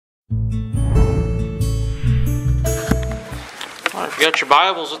All right, if you got your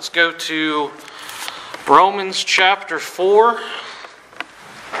Bibles, let's go to Romans chapter 4.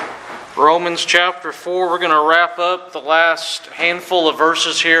 Romans chapter 4. We're going to wrap up the last handful of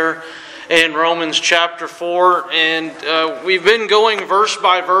verses here in Romans chapter 4. And we've been going verse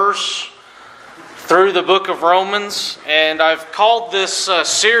by verse through the book of Romans. And I've called this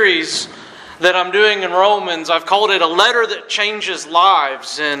series that I'm doing in Romans, I've called it a letter that changes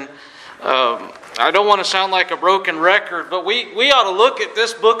lives. And I don't want to sound like a broken record, but we ought to look at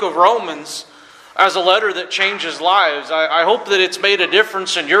this book of Romans as a letter that changes lives. I hope that it's made a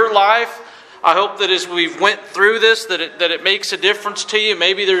difference in your life. I hope that as we've went through this, that it makes a difference to you.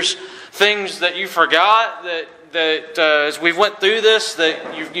 Maybe there's things that you forgot that as we've went through this,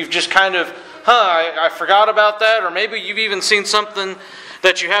 that you've just kind of, I forgot about that. Or maybe you've even seen something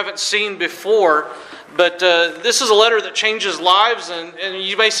that you haven't seen before. But this is a letter that changes lives. And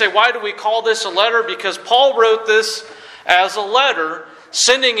you may say, why do we call this a letter? Because Paul wrote this as a letter,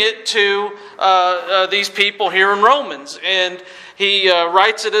 sending it to these people here in Romans. And he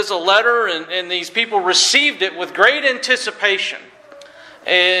writes it as a letter, and these people received it with great anticipation.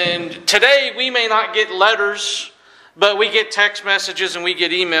 And today we may not get letters, but we get text messages and we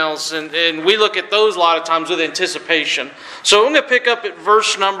get emails, and we look at those a lot of times with anticipation. So I'm going to pick up at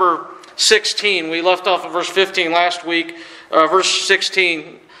verse number 16. We left off at verse 15 last week. Verse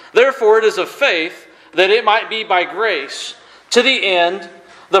 16. Therefore it is of faith, that it might be by grace, to the end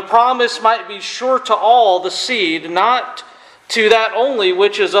the promise might be sure to all the seed, not to that only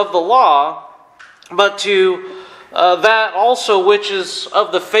which is of the law, but to that also which is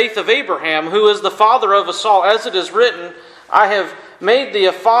of the faith of Abraham, who is the father of us all. As it is written, I have made thee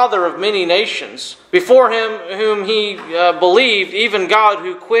a father of many nations. Before him whom he believed, even God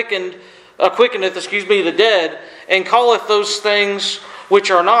who quickeneth the dead, and calleth those things which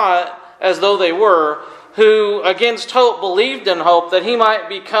are not as though they were, who against hope believed in hope, that he might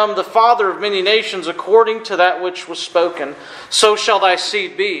become the father of many nations, according to that which was spoken. So shall thy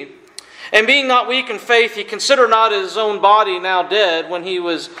seed be. And being not weak in faith, he considered not his own body now dead, when he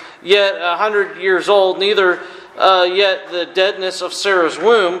was yet 100 years old, neither yet the deadness of Sarah's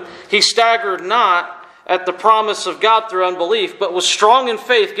womb. He staggered not at the promise of God through unbelief, but was strong in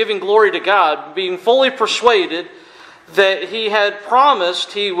faith, giving glory to God, being fully persuaded that he had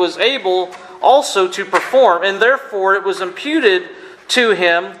promised, he was able also to perform, and therefore it was imputed to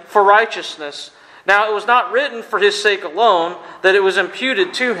him for righteousness. Now it was not written for his sake alone that it was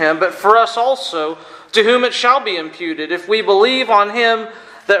imputed to him, but for us also, to whom it shall be imputed, if we believe on him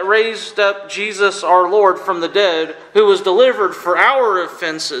that raised up Jesus our Lord from the dead, who was delivered for our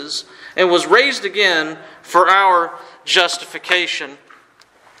offenses, and was raised again for our justification.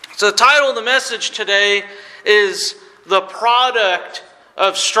 So the title of the message today is The Product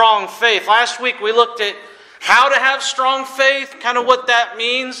of Strong Faith. Last week we looked at how to have strong faith, kind of what that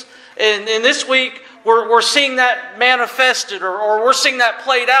means. And this week we're seeing that manifested, or we're seeing that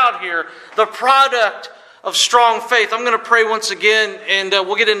played out here. The product of strong faith. I'm going to pray once again, and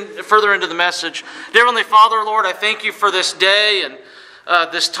we'll get further into the message. Dear Heavenly Father, Lord, I thank you for this day and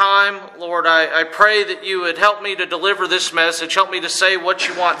this time. Lord, I pray that you would help me to deliver this message. Help me to say what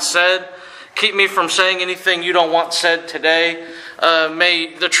you want said. Keep me from saying anything you don't want said today.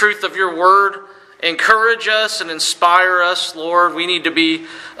 May the truth of your word encourage us and inspire us, Lord. We need to be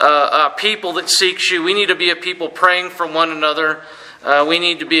a people that seeks you. We need to be a people praying for one another. We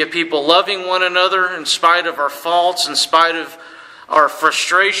need to be a people loving one another in spite of our faults, in spite of our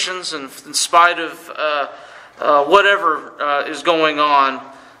frustrations, and in spite of whatever is going on.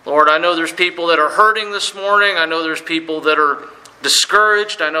 Lord, I know there's people that are hurting this morning. I know there's people that are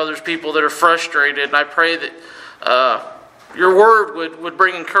discouraged. I know there's people that are frustrated. And I pray that your word would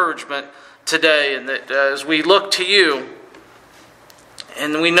bring encouragement today, and that as we look to you,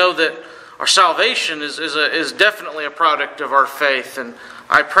 and we know that our salvation is definitely a product of our faith, and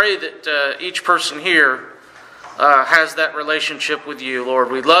I pray that each person here has that relationship with you,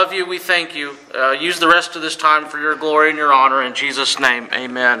 Lord. We love you. We thank you. Use the rest of this time for your glory and your honor. In Jesus' name,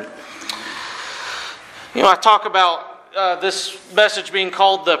 amen. You know, I talk about this message being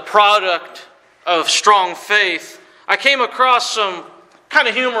called the product of strong faith. I came across some kind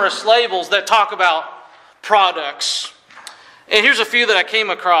of humorous labels that talk about products. And here's a few that I came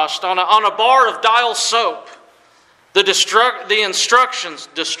across. On a bar of Dial soap, the instructions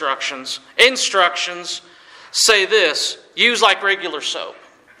say this: use like regular soap.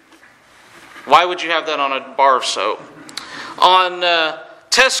 Why would you have that on a bar of soap? On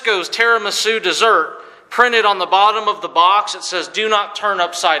Tesco's tiramisu dessert, printed on the bottom of the box, it says, do not turn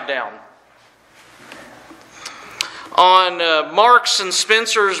upside down. On Marks and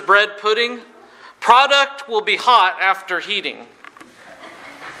Spencer's bread pudding, product will be hot after heating.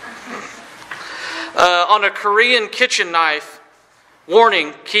 On a Korean kitchen knife,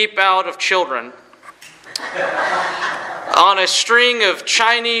 warning, keep out of children. On a string of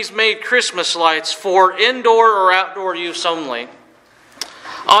Chinese-made Christmas lights for indoor or outdoor use only.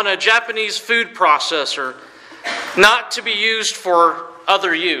 On a Japanese food processor, not to be used for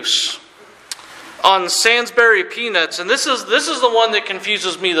other use. On Sainsbury peanuts, and this is the one that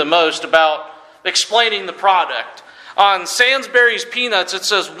confuses me the most about explaining the product. On Sainsbury's peanuts, it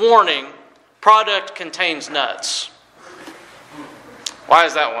says, warning, product contains nuts. Why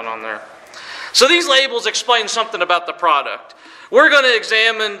is that one on there? So these labels explain something about the product. We're going to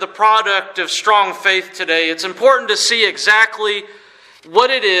examine the product of strong faith today. It's important to see exactly what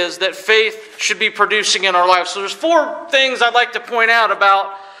it is that faith should be producing in our lives. So there's 4 things I'd like to point out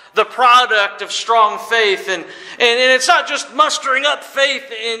about the product of strong faith. And it's not just mustering up faith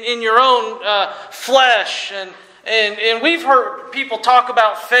in your own flesh. And we've heard people talk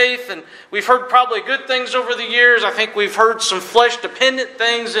about faith, and we've heard probably good things over the years. I think we've heard some flesh-dependent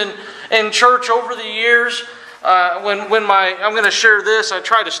things in church over the years. I'm going to share this. I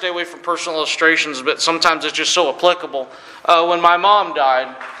try to stay away from personal illustrations, but sometimes it's just so applicable. When my mom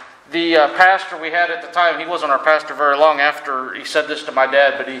died, the pastor we had at the time, he wasn't our pastor very long after he said this to my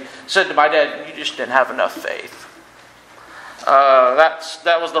dad, but he said to my dad, "You just didn't have enough faith."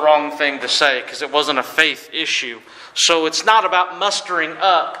 That was the wrong thing to say, because it wasn't a faith issue. So it's not about mustering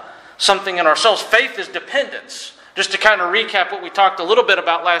up something in ourselves. Faith is dependence. Just to kind of recap what we talked a little bit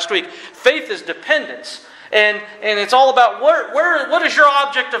about last week. Faith is dependence. And it's all about what is your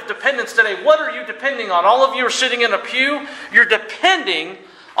object of dependence today? What are you depending on? All of you are sitting in a pew. You're depending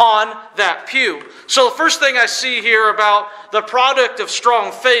on that pew. So the first thing I see here about the product of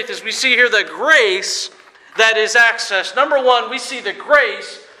strong faith is we see here the grace that is accessed. Number one, we see the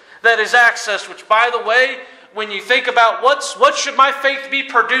grace that is accessed, which, by the way, when you think about what should my faith be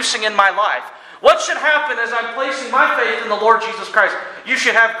producing in my life? What should happen as I'm placing my faith in the Lord Jesus Christ? You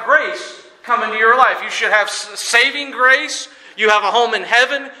should have grace come into your life. You should have saving grace. You have a home in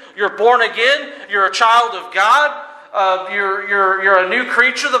heaven. You're born again. You're a child of God. You're a new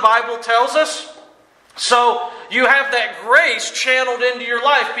creature, the Bible tells us. So you have that grace channeled into your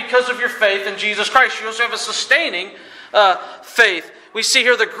life because of your faith in Jesus Christ. You also have a sustaining faith. We see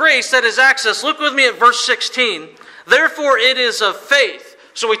here the grace that is accessed. Look with me at verse 16. Therefore it is of faith.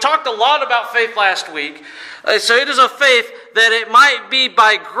 So we talked a lot about faith last week. So it is of faith that it might be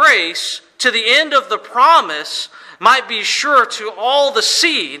by grace to the end of the promise, might be sure to all the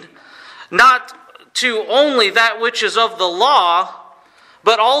seed, not to only that which is of the law,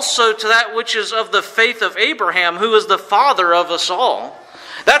 but also to that which is of the faith of Abraham, who is the father of us all.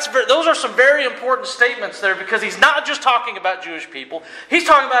 Those are some very important statements there, because he's not just talking about Jewish people. He's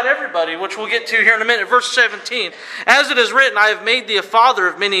talking about everybody, which we'll get to here in a minute. Verse 17, as it is written, I have made thee a father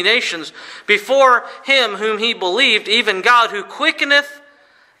of many nations, before him whom he believed, even God, who quickeneth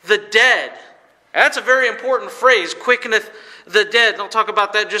the dead. And that's a very important phrase, quickeneth the dead. And I'll talk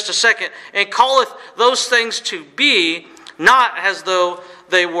about that in just a second. And calleth those things to be not as though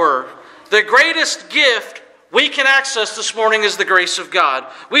they were. The greatest gift we can access this morning is the grace of God.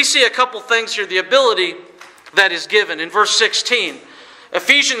 We see a couple things here. The ability that is given. In verse 16,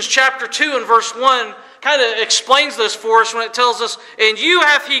 Ephesians chapter 2 and verse 1 kind of explains this for us when it tells us, and you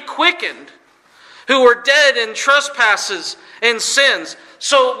hath he quickened, who were dead in trespasses and sins.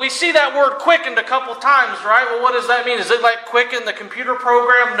 So we see that word quickened a couple times, right? Well, what does that mean? Is it like quicken the computer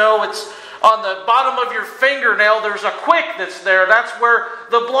program? No, it's on the bottom of your fingernail. There's a quick that's there. That's where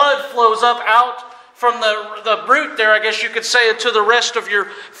the blood flows up out from the root there, I guess you could say, to the rest of your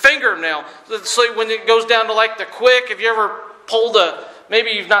fingernail. So when it goes down to like the quick, have you ever pulled maybe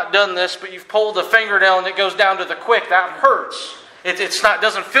you've not done this, but you've pulled a fingernail and it goes down to the quick. That hurts. It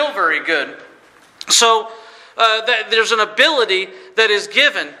doesn't feel very good. So there's an ability that is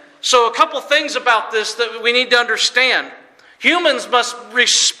given. So a couple things about this that we need to understand. Humans must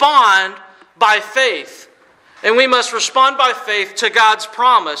respond by faith. And we must respond by faith to God's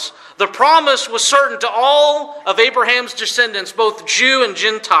promise. The promise was certain to all of Abraham's descendants, both Jew and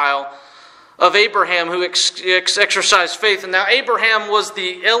Gentile, of Abraham who exercised faith. And now Abraham was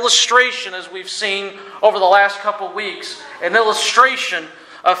the illustration, as we've seen over the last couple of weeks, an illustration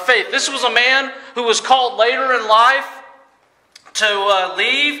of faith. This was a man who was called later in life to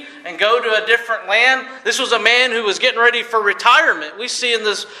leave and go to a different land. This was a man who was getting ready for retirement. We see in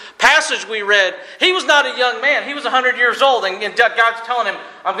this passage we read, he was not a young man. He was 100 years old, and God's telling him,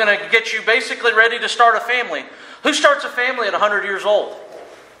 I'm going to get you basically ready to start a family. Who starts a family at 100 years old?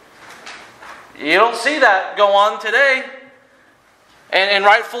 You don't see that go on today. And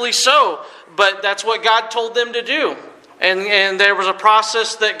rightfully so. But that's what God told them to do. And there was a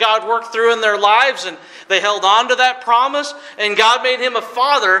process that God worked through in their lives, and they held on to that promise, and God made him a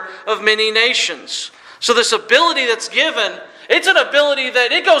father of many nations. So this ability that's given, it's an ability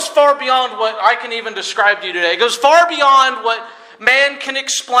that it goes far beyond what I can even describe to you today. It goes far beyond what man can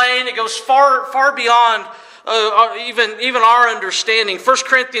explain. It goes far beyond even our understanding. 1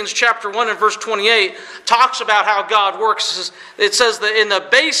 Corinthians chapter 1 and verse 28 talks about how God works. It says that in the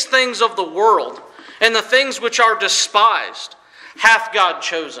base things of the world, and the things which are despised, hath God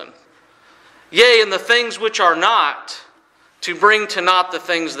chosen. Yea, and the things which are not, to bring to naught the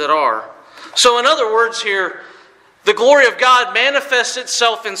things that are. So in other words here, the glory of God manifests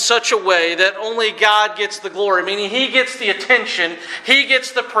itself in such a way that only God gets the glory. Meaning He gets the attention, He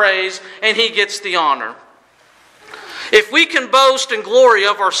gets the praise, and He gets the honor. If we can boast and glory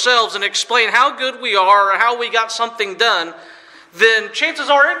of ourselves and explain how good we are or how we got something done, then chances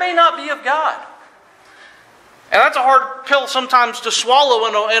are it may not be of God. And that's a hard pill sometimes to swallow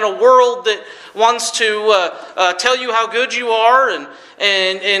in a world that wants to tell you how good you are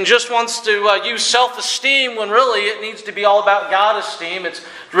and just wants to use self-esteem when really it needs to be all about God-esteem. It's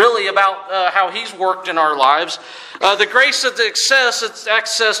really about how He's worked in our lives. The grace of the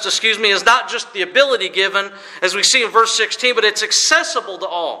access is not just the ability given, as we see in verse 16, but it's accessible to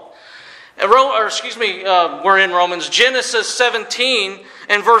all. We're in Romans. Genesis 17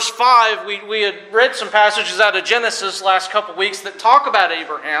 and verse 5, we had read some passages out of Genesis last couple weeks that talk about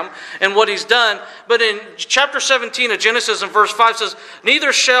Abraham and what he's done. But in chapter 17 of Genesis and verse 5 says,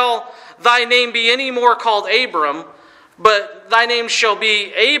 neither shall thy name be any more called Abram, but thy name shall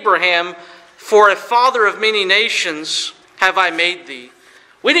be Abraham, for a father of many nations have I made thee.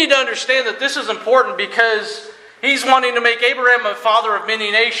 We need to understand that this is important because He's wanting to make Abraham a father of many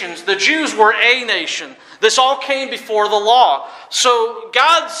nations. The Jews were a nation. This all came before the law. So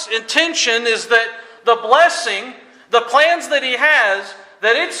God's intention is that the blessing, the plans that He has,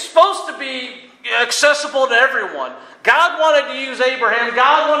 that it's supposed to be accessible to everyone. God wanted to use Abraham.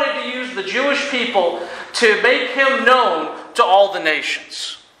 God wanted to use the Jewish people to make Him known to all the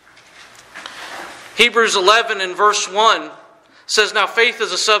nations. Hebrews 11 and verse 1 says, now faith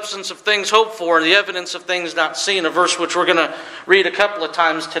is the substance of things hoped for, and the evidence of things not seen, a verse which we're going to read a couple of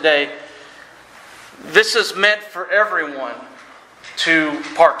times today. This is meant for everyone to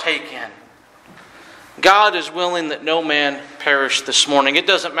partake in. God is willing that no man perish this morning. It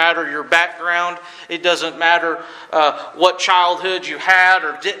doesn't matter your background. It doesn't matter what childhood you had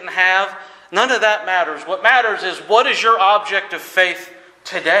or didn't have. None of that matters. What matters is, what is your object of faith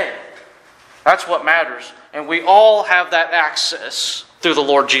today? That's what matters. And we all have that access through the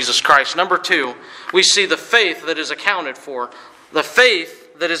Lord Jesus Christ. Number 2, we see the faith that is accounted for. The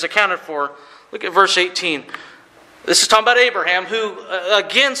faith that is accounted for. Look at verse 18. This is talking about Abraham, who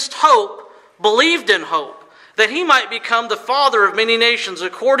against hope believed in hope, that he might become the father of many nations,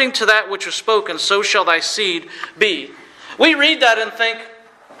 according to that which was spoken, so shall thy seed be. We read that and think,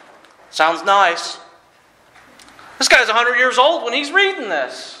 sounds nice. This guy's 100 years old when he's reading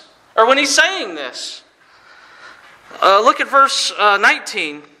this, or when he's saying this. Look at verse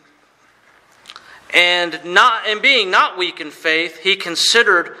 19. And being not weak in faith, he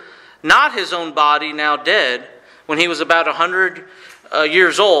considered not his own body now dead, when he was about 100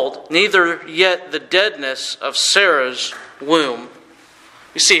 years old, neither yet the deadness of Sarah's womb.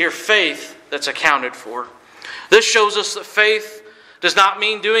 You see here faith that's accounted for. This shows us that faith does not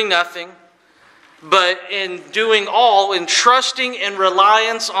mean doing nothing, but in doing all, in trusting and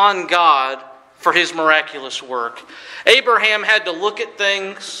reliance on God for His miraculous work. Abraham had to look at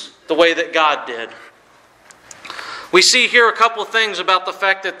things the way that God did. We see here a couple of things about the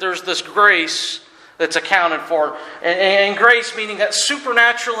fact that there's this grace that's accounted for. And grace meaning that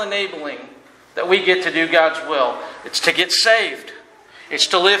supernatural enabling that we get to do God's will. It's to get saved. It's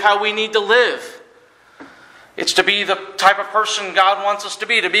to live how we need to live. It's to be the type of person God wants us to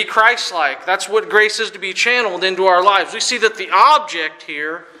be Christ-like. That's what grace is, to be channeled into our lives. We see that the object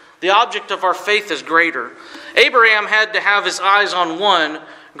here, the object of our faith, is greater. Abraham had to have his eyes on one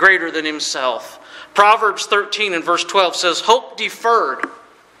greater than himself. Proverbs 13 and verse 12 says, hope deferred.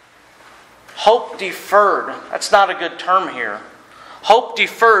 Hope deferred. That's not a good term here. Hope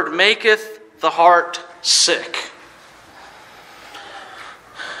deferred maketh the heart sick.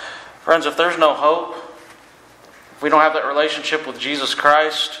 Friends, if there's no hope, if we don't have that relationship with Jesus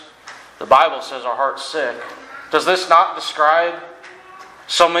Christ, the Bible says our heart's sick. Does this not describe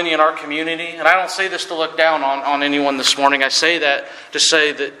so many in our community? And I don't say this to look down on anyone this morning. I say that to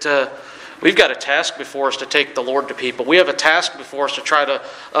say that we've got a task before us to take the Lord to people. We have a task before us to try to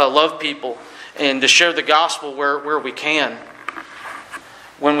love people. and to share the gospel where we can.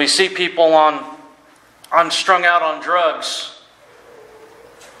 When we see people strung out on drugs,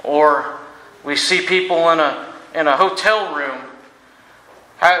 or we see people in a hotel room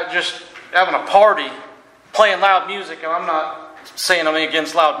just having a party, playing loud music. And I'm not saying I'm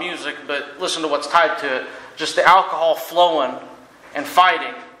against loud music, but listen to what's tied to it. Just the alcohol flowing and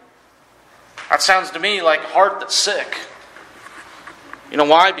fighting. That sounds to me like a heart that's sick. You know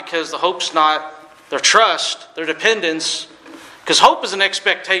why? Because the hope's not their trust, their dependence. Because hope is an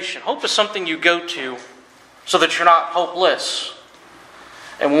expectation. Hope is something you go to so that you're not hopeless.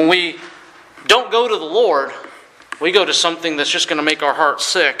 And when we don't go to the Lord, we go to something that's just going to make our heart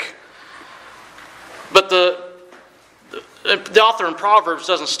sick. But the author in Proverbs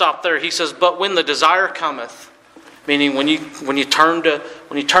doesn't stop there. He says, "But when the desire cometh," meaning when you turn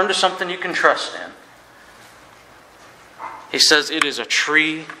to something you can trust in, he says, "it is a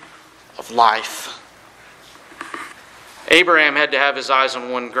tree of life." Abraham had to have his eyes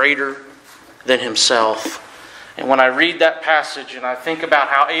on one greater than himself. And when I read that passage and I think about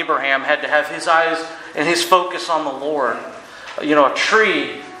how Abraham had to have his eyes and his focus on the Lord, a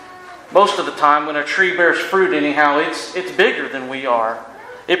tree, most of the time when a tree bears fruit anyhow, it's bigger than we are.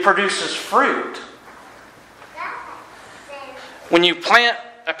 It produces fruit. When you plant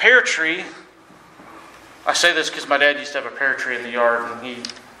a pear tree, I say this because my dad used to have a pear tree in the yard, and he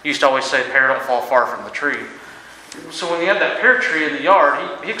used to always say, "Pear don't fall far from the tree." So when he had that pear tree in the yard,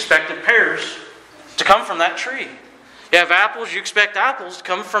 he expected pears to come from that tree. You have apples, you expect apples to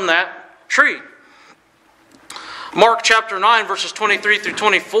come from that tree. Mark chapter 9, verses 23 through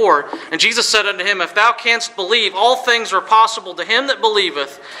 24. "And Jesus said unto him, If thou canst believe, all things are possible to him that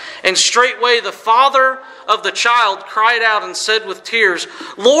believeth. And straightway the father of the child cried out and said with tears,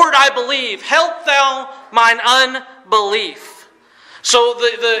 Lord, I believe, help thou mine unbelief." So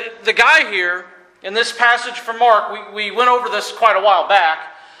the guy here, in this passage from Mark, we went over this quite a while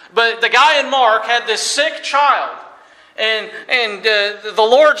back, but the guy in Mark had this sick child. And the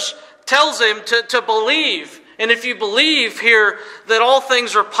Lord tells him to believe. And if you believe here that all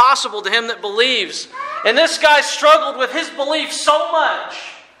things are possible to him that believes. And this guy struggled with his belief so much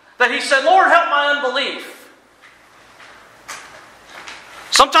that he said, Lord, help my unbelief.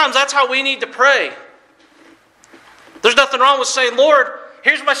 Sometimes that's how we need to pray. There's nothing wrong with saying, Lord,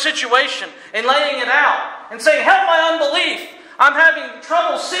 here's my situation, and laying it out. And saying, help my unbelief. I'm having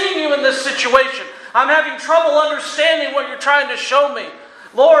trouble seeing you in this situation. I'm having trouble understanding what you're trying to show me.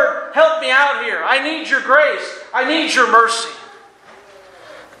 Lord, help me out here. I need your grace. I need your mercy.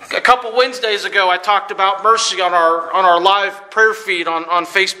 A couple Wednesdays ago, I talked about mercy on our live prayer feed on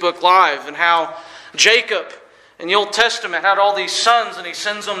Facebook Live, and how Jacob in the Old Testament had all these sons, and he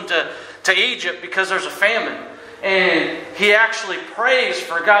sends them to Egypt because there's a famine. And he actually prays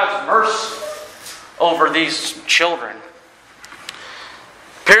for God's mercy over these children.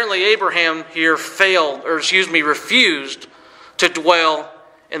 Apparently Abraham here refused to dwell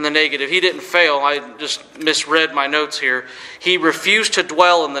in the negative. He didn't fail. I just misread my notes here. He refused to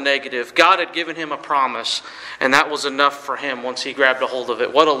dwell in the negative. God had given him a promise, and that was enough for him once he grabbed a hold of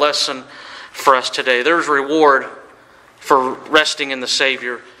it. What a lesson for us today. There's reward for resting in the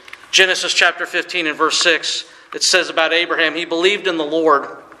Savior. Genesis chapter 15 and verse 6, it says about Abraham, he believed in the Lord,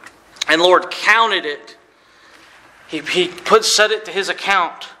 and the Lord counted it. He set it to his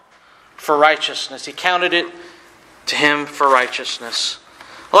account for righteousness. He counted it to him for righteousness.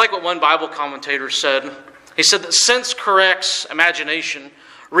 I like what one Bible commentator said. He said that sense corrects imagination,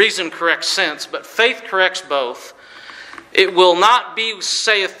 reason corrects sense, but faith corrects both. It will not be,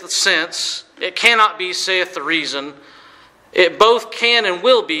 saith the sense. It cannot be, saith the reason. It both can and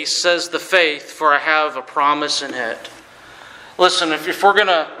will be, says the faith, for I have a promise in it. Listen, if we're going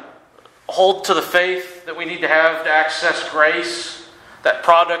to hold to the faith that we need to have to access grace, that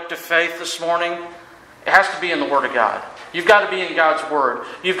product of faith this morning, it has to be in the Word of God. You've got to be in God's Word.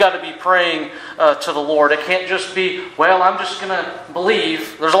 You've got to be praying to the Lord. It can't just be, well, I'm just going to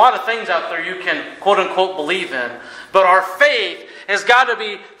believe. There's a lot of things out there you can quote-unquote believe in. But our faith has got to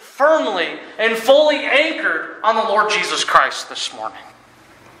be firmly and fully anchored on the Lord Jesus Christ this morning.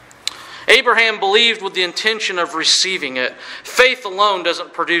 Abraham believed with the intention of receiving it. Faith alone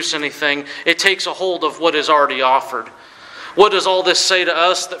doesn't produce anything. It takes a hold of what is already offered. What does all this say to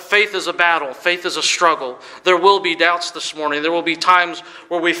us? That faith is a battle. Faith is a struggle. There will be doubts this morning. There will be times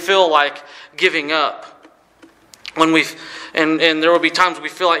where we feel like giving up. And there will be times we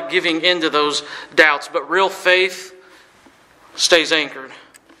feel like giving into those doubts. But real faith stays anchored.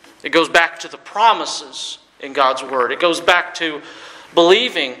 It goes back to the promises in God's Word. It goes back to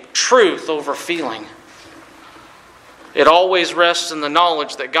believing truth over feeling. It always rests in the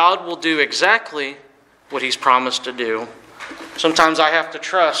knowledge that God will do exactly what He's promised to do. Sometimes I have to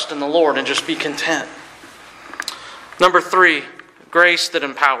trust in the Lord and just be content. Number 3, grace that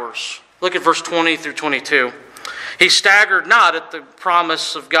empowers. Look at verse 20 through 22. He staggered not at the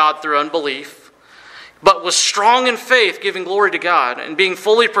promise of God through unbelief, but was strong in faith, giving glory to God, and being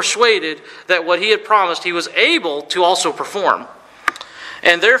fully persuaded that what He had promised He was able to also perform.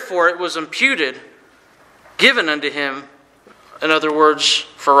 And therefore it was imputed, given unto him, in other words,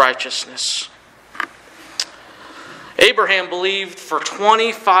 for righteousness. Abraham believed for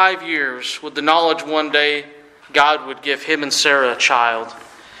 25 years with the knowledge one day God would give him and Sarah a child.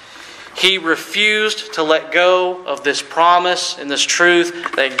 He refused to let go of this promise and this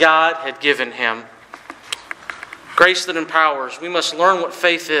truth that God had given him. Grace that empowers. We must learn what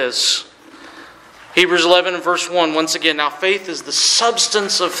faith is. Hebrews 11 and verse 1, once again, now faith is the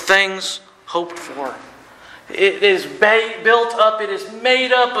substance of things hoped for. It is built up, it is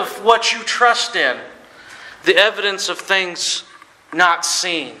made up of what you trust in. The evidence of things not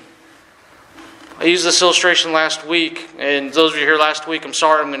seen. I used this illustration last week, and those of you here last week, I'm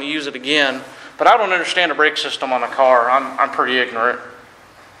sorry I'm going to use it again, but I don't understand a brake system on a car. I'm pretty ignorant.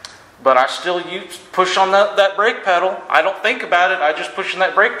 But I still push on that brake pedal. I don't think about it. I just push on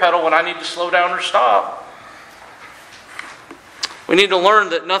that brake pedal when I need to slow down or stop. We need to learn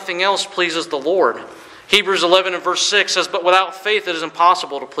that nothing else pleases the Lord. Hebrews 11 and verse 6 says, but without faith it is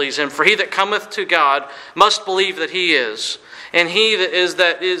impossible to please Him. For he that cometh to God must believe that He is, and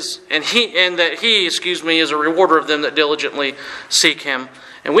that He is a rewarder of them that diligently seek Him.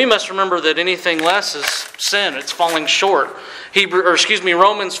 And we must remember that anything less is sin. It's falling short.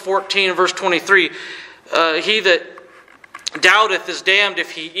 Romans 14 verse 23. He that doubteth is damned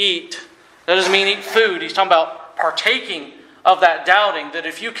if he eat. That doesn't mean eat food. He's talking about partaking of that doubting. That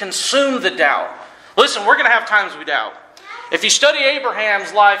if you consume the doubt. Listen, we're going to have times we doubt. If you study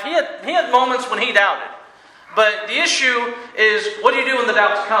Abraham's life, he had moments when he doubted. But the issue is, what do you do when the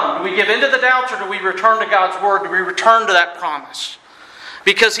doubts come? Do we give in to the doubts, or do we return to God's Word? Do we return to that promise?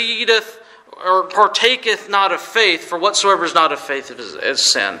 Because he eateth or partaketh not of faith, for whatsoever is not of faith is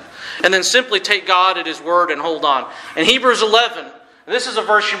sin. And then simply take God at His Word and hold on. In Hebrews 11, this is a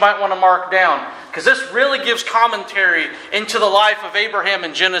verse you might want to mark down, because this really gives commentary into the life of Abraham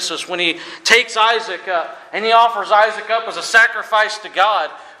in Genesis when he takes Isaac up, and he offers Isaac up as a sacrifice to God,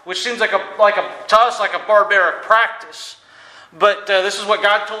 which seems to us like a barbaric practice. But this is what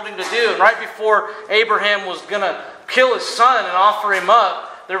God told him to do. And right before Abraham was going to kill his son and offer him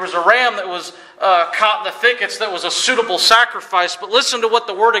up, there was a ram that was caught in the thickets that was a suitable sacrifice. But listen to what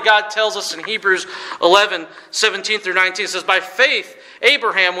the Word of God tells us in Hebrews 11, 17 through 19. It says, by faith,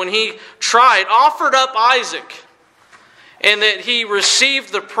 Abraham, when he tried, offered up Isaac, and that he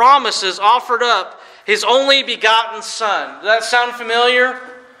received the promises, offered up his only begotten son. Does that sound familiar?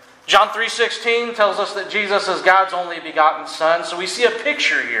 John 3:16 tells us that Jesus is God's only begotten Son. So we see a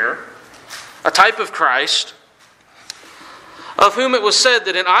picture here, a type of Christ, of whom it was said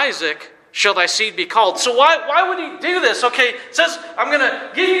that in Isaac shall thy seed be called. So why would he do this? Okay, it says, I'm going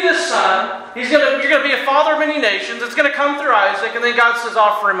to give you this son. You're going to be a father of many nations. It's going to come through Isaac. And then God says,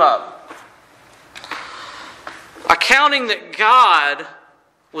 offer him up. Accounting that God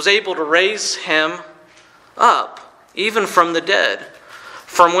was able to raise him up, even from the dead,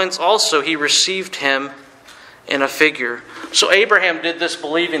 from whence also he received him in a figure. So Abraham did this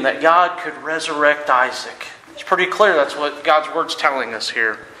believing that God could resurrect Isaac. It's pretty clear that's what God's Word's telling us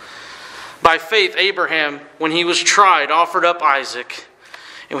here. By faith, Abraham, when he was tried, offered up Isaac.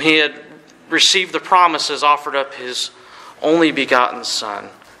 And when he had received the promises, offered up his only begotten son.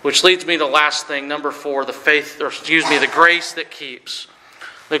 Which leads me to the last thing, number 4, the grace that keeps.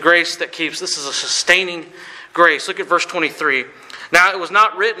 The grace that keeps. This is a sustaining grace. Look at verse 23. Now it was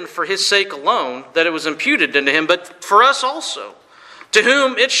not written for his sake alone that it was imputed unto him, but for us also, to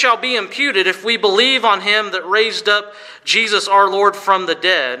whom it shall be imputed if we believe on him that raised up Jesus our Lord from the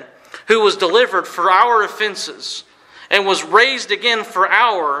dead, who was delivered for our offenses and was raised again for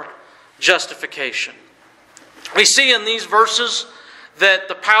our justification. We see in these verses that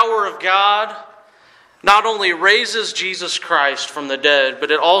the power of God not only raises Jesus Christ from the dead,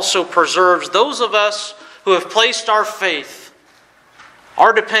 but it also preserves those of us who have placed our faith,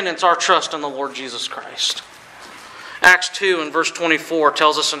 our dependence, our trust in the Lord Jesus Christ. Acts 2 and verse 24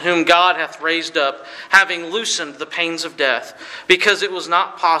 tells us, in whom God hath raised up, having loosened the pains of death, because it was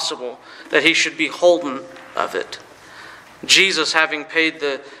not possible that he should be holden of it. Jesus, having paid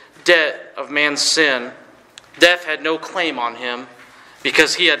the debt of man's sin, death had no claim on him,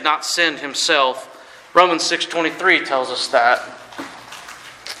 because he had not sinned himself. Romans 6:23 tells us that.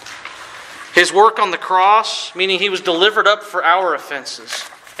 His work on the cross, meaning He was delivered up for our offenses,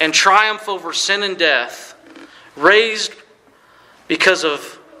 and triumph over sin and death, raised because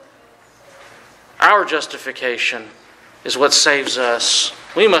of our justification, is what saves us.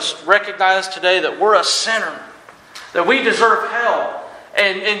 We must recognize today that we're a sinner, that we deserve hell.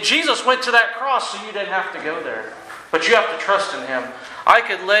 And Jesus went to that cross so you didn't have to go there. But you have to trust in Him. I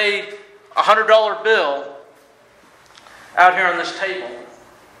could lay a $100 bill out here on this table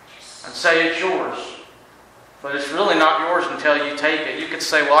and say it's yours. But it's really not yours until you take it. You could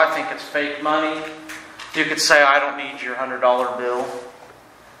say, well, I think it's fake money. You could say, I don't need your $100 bill.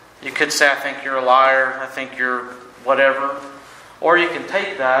 You could say, I think you're a liar. I think you're whatever. Or you can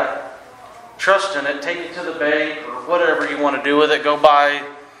take that, trust in it, take it to the bank, or whatever you want to do with it. Go buy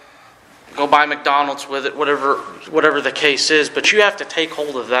McDonald's with it, whatever the case is. But you have to take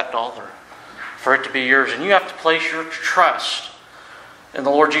hold of that dollar for it to be yours. And you have to place your trust in the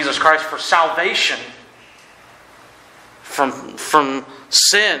Lord Jesus Christ for salvation from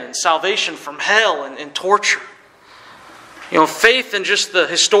sin and salvation from hell and torture. Faith in just the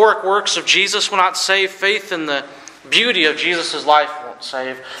historic works of Jesus will not save. Faith in the beauty of Jesus' life won't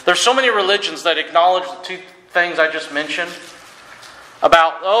save. There's so many religions that acknowledge the two things I just mentioned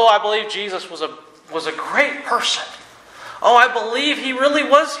about, I believe Jesus was a great person. I believe He really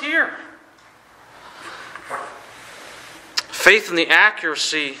was here. Faith in the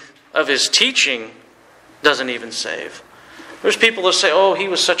accuracy of His teaching doesn't even save. There's people that say, He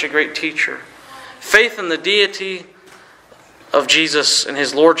was such a great teacher. Faith in the deity of Jesus and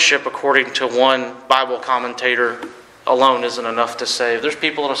His lordship, according to one Bible commentator, alone isn't enough to save. There's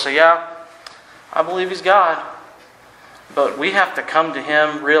people that will say, I believe He's God. But we have to come to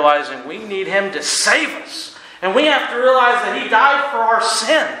Him realizing we need Him to save us. And we have to realize that He died for our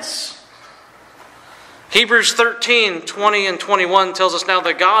sins. Hebrews 13:20 and 21 tells us, now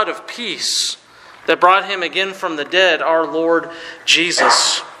the God of peace that brought Him again from the dead, our Lord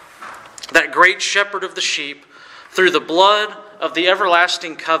Jesus, that great shepherd of the sheep, through the blood of the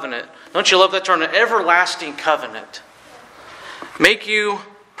everlasting covenant. Don't you love that term? An everlasting covenant. Make you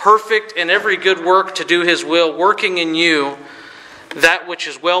perfect in every good work to do His will, working in you that which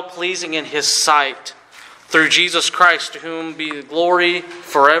is well-pleasing in His sight, through Jesus Christ, to whom be the glory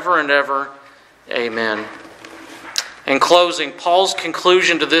forever and ever. Amen. In closing, Paul's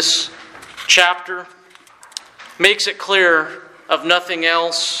conclusion to this chapter makes it clear of nothing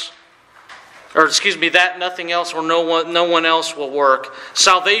else, that nothing else or no one else will work.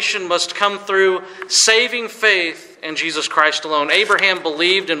 Salvation must come through saving faith in Jesus Christ alone. Abraham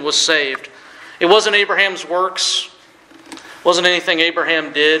believed and was saved. It wasn't Abraham's works. It wasn't anything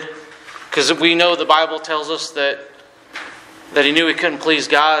Abraham did. Because we know the Bible tells us that he knew he couldn't please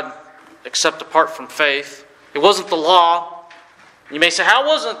God except apart from faith. It wasn't the law. You may say, how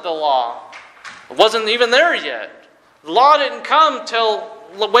wasn't the law? It wasn't even there yet. The law didn't come till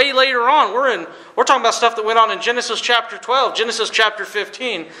way later on. We're talking about stuff that went on in Genesis chapter 12, Genesis chapter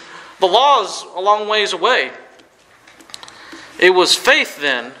 15. The law is a long ways away. It was faith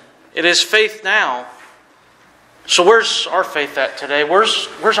then. It is faith now. So where's our faith at today?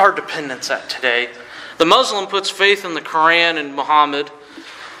 Where's our dependence at today? The Muslim puts faith in the Quran and Muhammad.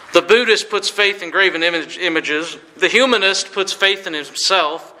 The Buddhist puts faith in graven images. The humanist puts faith in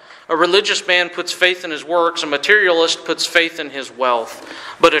himself. A religious man puts faith in his works. A materialist puts faith in his wealth.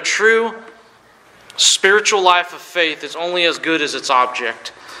 But a true spiritual life of faith is only as good as its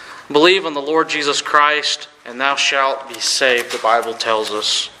object. Believe on the Lord Jesus Christ, and thou shalt be saved, the Bible tells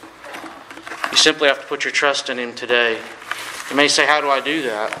us. You simply have to put your trust in Him today. You may say, how do I do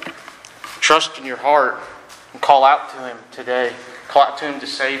that? Trust in your heart and call out to Him today. Call out to Him to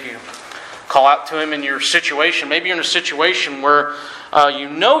save you. Call out to Him in your situation. Maybe you're in a situation where you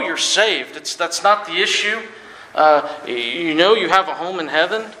know you're saved. That's not the issue. You know you have a home in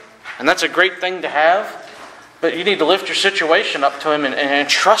heaven, and that's a great thing to have. But you need to lift your situation up to Him and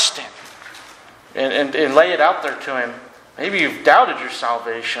trust Him. And lay it out there to Him. Maybe you've doubted your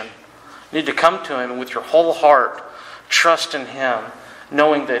salvation. You need to come to Him with your whole heart. Trust in Him,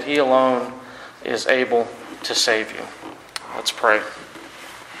 knowing that He alone is able to save you. Let's pray.